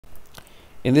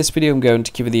In this video, I'm going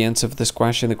to give you the answer of this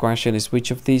question. The question is, which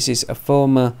of these is a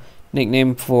former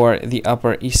nickname for the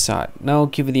Upper East Side? Now I'll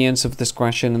give you the answer of this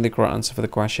question, and the correct answer for the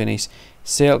question is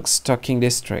Silk Stocking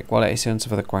District. Well, that is the answer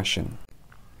for the question.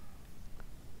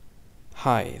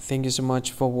 Hi, thank you so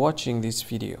much for watching this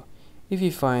video. If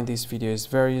you find this video is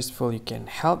very useful, you can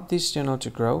help this channel to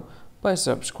grow by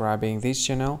subscribing this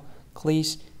channel. Click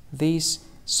this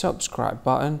subscribe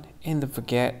button and don't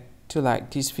forget to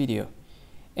like this video.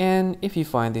 And if you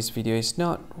find this video is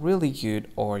not really good,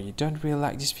 or you don't really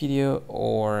like this video,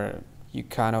 or you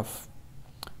kind of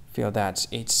feel that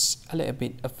it's a little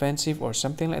bit offensive or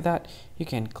something like that, you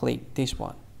can click this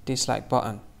one, dislike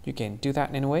button. You can do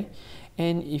that anyway.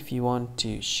 And if you want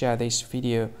to share this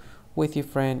video with your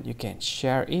friend, you can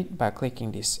share it by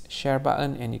clicking this share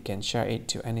button, and you can share it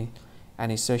to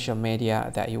any social media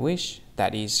that you wish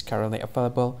that is currently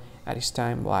available at this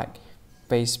time, like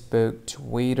Facebook,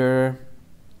 Twitter,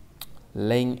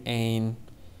 LinkedIn,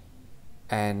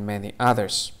 and many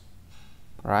others,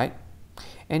 right?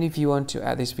 And if you want to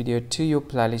add this video to your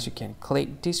playlist, you can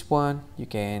click this one. You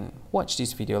can watch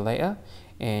this video later,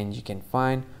 and you can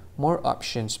find more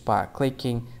options by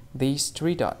clicking these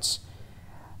three dots.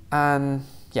 And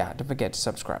yeah, don't forget to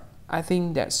subscribe. I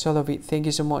think that's all of it. Thank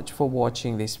you so much for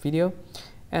watching this video,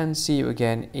 and see you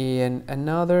again in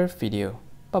another video.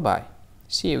 Bye bye.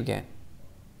 See you again.